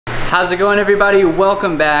How's it going, everybody?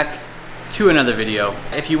 Welcome back to another video.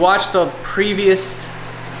 If you watched the previous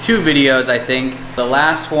two videos, I think, the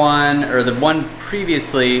last one or the one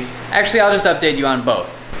previously, actually I'll just update you on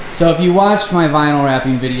both. So if you watched my vinyl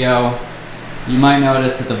wrapping video, you might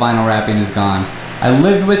notice that the vinyl wrapping is gone. I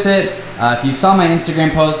lived with it. If you saw my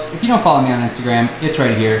Instagram post, if you don't follow me on Instagram, it's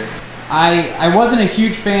right here. I wasn't a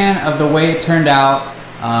huge fan of the way it turned out.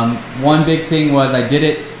 One big thing was I did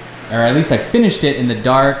it, or at least I finished it in the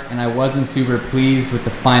dark, and I wasn't super pleased with the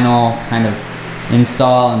final kind of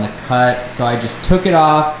install and the cut, so I just took it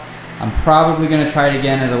off. I'm probably gonna try it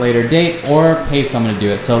again at a later date or pay someone to do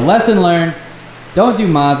it. So lesson learned, don't do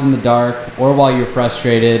mods in the dark or while you're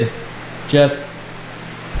frustrated. Just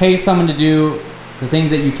pay someone to do the things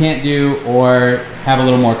that you can't do or have a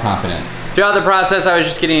little more confidence. Throughout the process, I was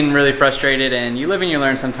just getting really frustrated, and you live and you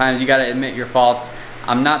learn sometimes. You gotta admit your faults.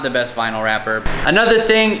 I'm not the best vinyl wrapper. Another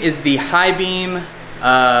thing is the high beam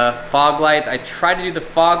fog lights. I tried to do the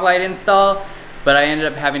fog light install, but I ended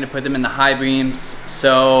up having to put them in the high beams.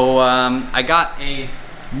 So I got a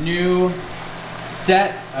new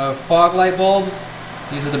set of fog light bulbs.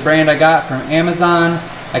 These are the brand I got from Amazon.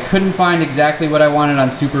 I couldn't find exactly what I wanted on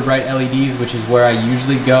super bright LEDs, which is where I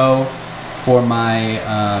usually go for my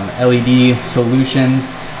LED solutions.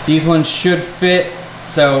 These ones should fit.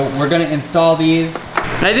 So we're gonna install these.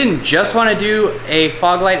 And I didn't just wanna do a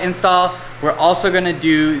fog light install, we're also gonna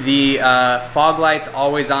do the fog lights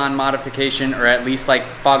always on modification, or at least like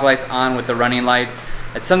fog lights on with the running lights.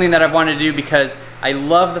 It's something that I've wanted to do because I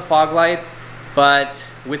love the fog lights, but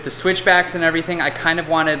with the switchbacks and everything, I kind of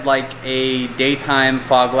wanted like a daytime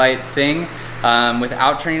fog light thing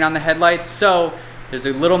without turning on the headlights. So there's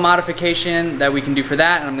a little modification that we can do for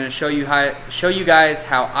that, and I'm gonna show you guys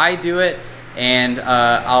how I do it. And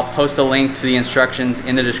I'll post a link to the instructions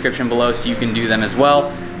in the description below so you can do them as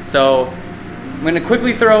well. So I'm gonna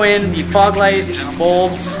quickly throw in the fog light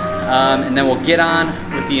bulbs and then we'll get on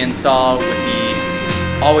with the install with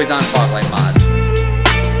the always on fog light mod.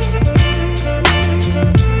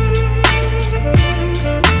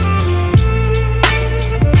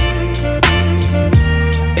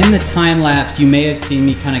 In the time lapse, you may have seen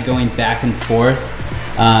me kind of going back and forth.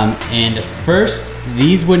 And at first,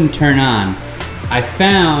 these wouldn't turn on. I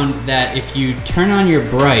found that if you turn on your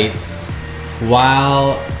brights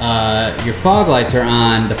while your fog lights are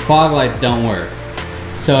on, the fog lights don't work.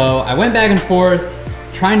 So I went back and forth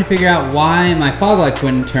trying to figure out why my fog lights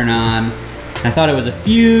wouldn't turn on. I thought it was a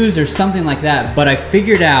fuse or something like that, but I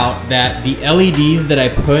figured out that the LEDs that I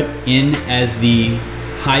put in as the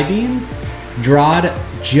high beams drawed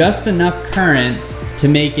just enough current to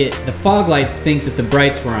make it, the fog lights think that the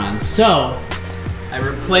brights were on. So I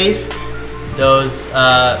replaced those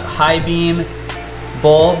high beam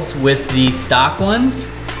bulbs with the stock ones,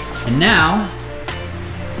 and now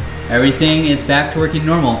everything is back to working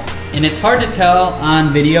normal. And it's hard to tell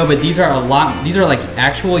on video, but these are like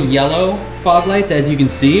actual yellow fog lights, as you can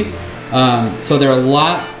see. So they're a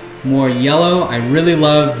lot more yellow. I really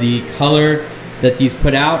love the color that these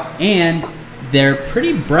put out, and they're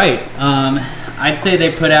pretty bright. I'd say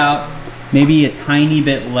they put out maybe a tiny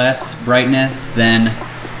bit less brightness than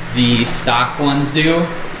the stock ones do.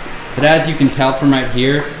 But as you can tell from right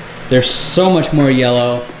here, they're so much more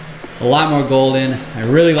yellow, a lot more golden. I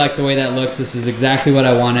really like the way that looks. This is exactly what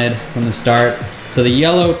I wanted from the start. So the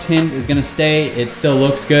yellow tint is gonna stay. It still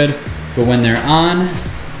looks good, but when they're on,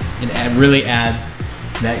 it really adds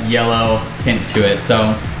that yellow tint to it.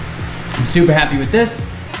 So I'm super happy with this.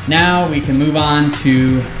 Now we can move on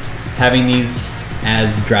to having these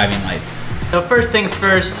as driving lights. So first things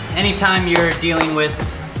first, anytime you're dealing with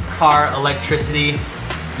car electricity,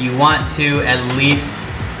 you want to at least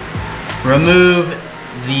remove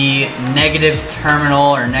the negative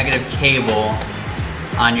terminal or negative cable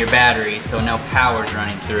on your battery so no power is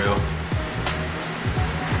running through.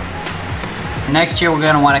 Next here, we're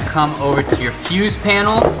gonna wanna come over to your fuse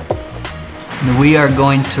panel. And we are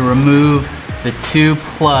going to remove the two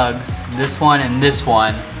plugs, this one and this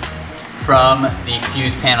one, from the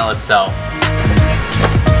fuse panel itself.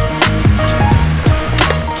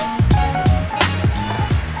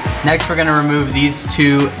 Next, we're gonna remove these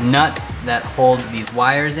two nuts that hold these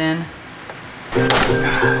wires in.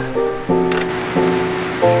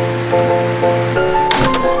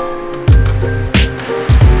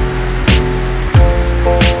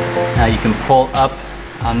 Now you can pull up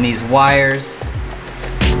on these wires.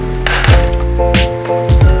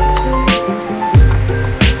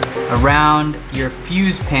 Around your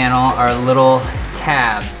fuse panel are little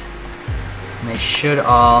tabs, and they should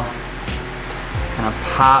all kind of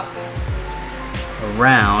pop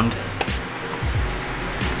around.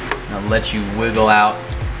 I'll let you wiggle out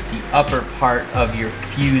the upper part of your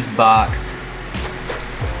fuse box.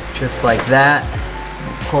 Just like that.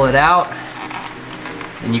 Pull it out,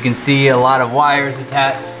 and you can see a lot of wires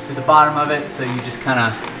attached to the bottom of it, so you just kind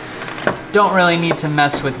of don't really need to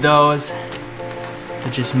mess with those,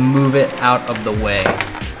 but just move it out of the way.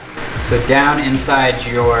 So down inside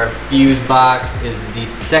your fuse box is the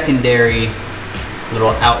secondary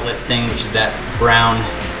little outlet thing, which is that brown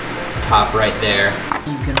top right there.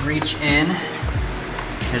 You can reach in.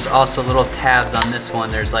 There's also little tabs on this one.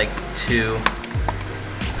 There's like 2.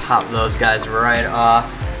 Pop those guys right off.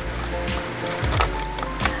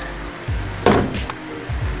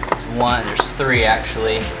 There's 1, there's 3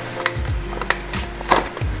 actually.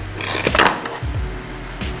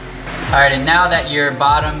 All right, and now that your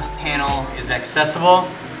bottom panel is accessible,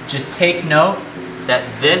 just take note that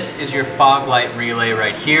this is your fog light relay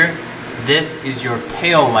right here. This is your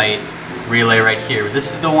tail light relay right here.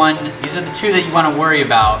 This is the one, these are the 2 that you want to worry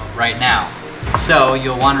about right now. So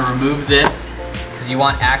you'll want to remove this because you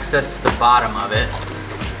want access to the bottom of it.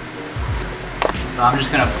 So I'm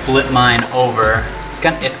just gonna flip mine over.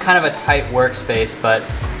 It's kind of a tight workspace, but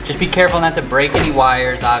just be careful not to break any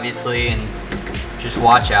wires, obviously, and just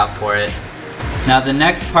watch out for it. Now the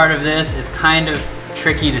next part of this is kind of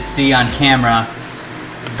tricky to see on camera,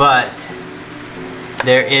 but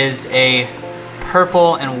there is a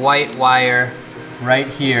purple and white wire right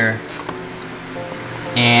here,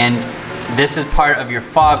 and this is part of your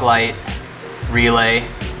fog light relay.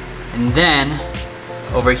 And then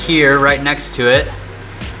over here right next to it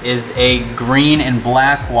is a green and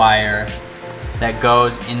black wire that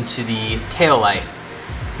goes into the tail light.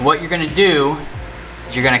 What you're gonna do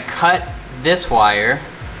is you're gonna cut this wire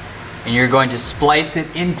and you're going to splice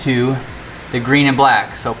it into the green and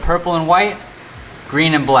black. So purple and white,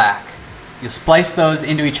 green and black. You'll splice those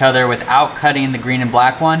into each other without cutting the green and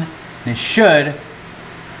black one, and it should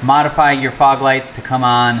modify your fog lights to come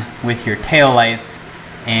on with your tail lights,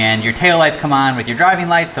 and your tail lights come on with your driving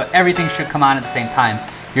lights, so everything should come on at the same time.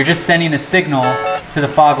 You're just sending a signal to the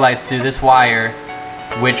fog lights through this wire,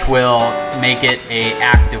 which will make it an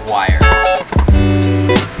active wire.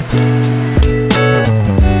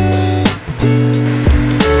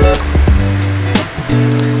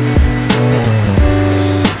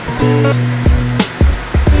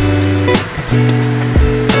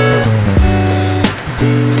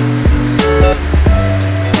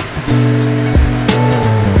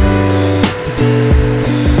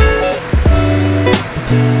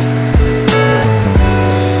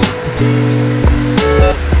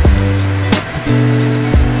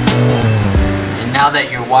 Now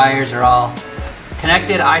that your wires are all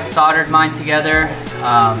connected, I soldered mine together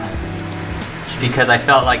just because I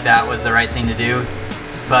felt like that was the right thing to do.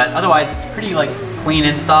 But otherwise, it's pretty like clean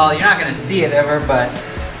install. You're not gonna see it ever, but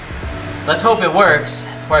let's hope it works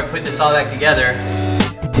before I put this all back together.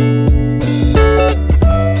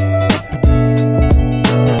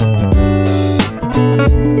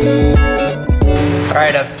 All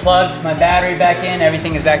right, I've plugged my battery back in,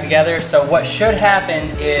 everything is back together. So what should happen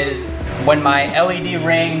is when my LED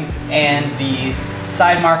rings and the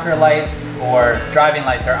side marker lights or driving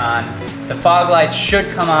lights are on, the fog lights should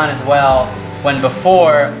come on as well, when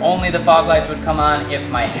before only the fog lights would come on if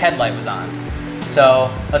my headlight was on.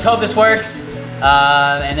 So let's hope this works,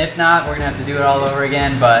 and if not, we're gonna have to do it all over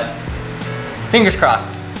again, but fingers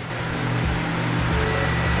crossed.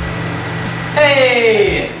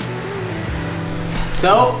 Hey!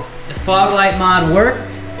 So the fog light mod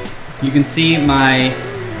worked. You can see my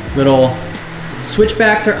little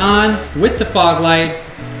switchbacks are on with the fog light,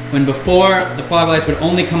 when before the fog lights would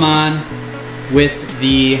only come on with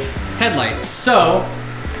the headlights. So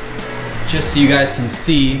just so you guys can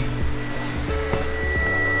see,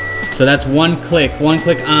 so that's one click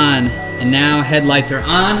on, and now headlights are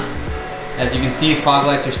on. As you can see, fog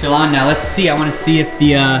lights are still on. Now let's see, I want to see if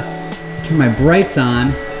the turn my brights on.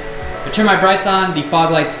 If I turn my brights on, the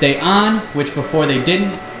fog lights stay on, which before they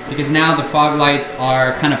didn't, because now the fog lights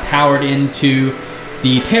are kind of powered into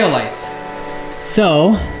the tail lights.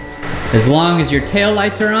 So, as long as your tail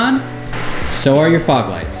lights are on, so are your fog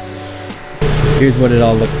lights. Here's what it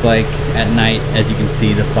all looks like at night. As you can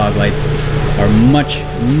see, the fog lights are much,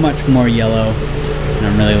 much more yellow, and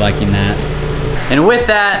I'm really liking that. And with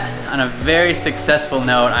that, on a very successful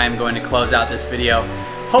note, I am going to close out this video.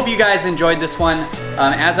 Hope you guys enjoyed this one.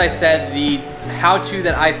 As I said, the how-to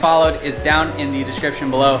that I followed is down in the description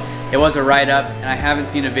below. It was a write-up, and I haven't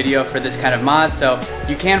seen a video for this kind of mod, so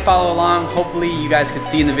you can follow along. Hopefully you guys could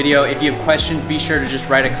see in the video. If you have questions, be sure to just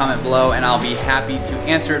write a comment below, and I'll be happy to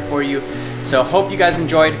answer it for you. So hope you guys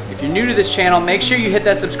enjoyed. If you're new to this channel, make sure you hit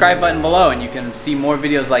that subscribe button below and you can see more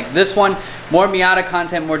videos like this one, more Miata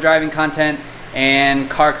content, more driving content, and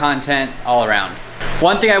car content all around.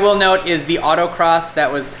 One thing I will note is the autocross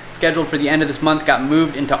that was scheduled for the end of this month got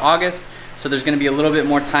moved into August, so there's going to be a little bit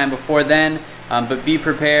more time before then, but be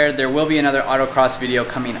prepared. There will be another autocross video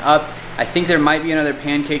coming up. I think there might be another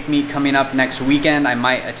pancake meet coming up next weekend. I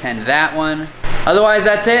might attend that one. Otherwise,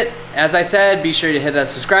 that's it. As I said, be sure to hit that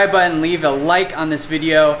subscribe button, leave a like on this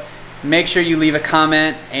video, make sure you leave a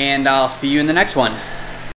comment, and I'll see you in the next one.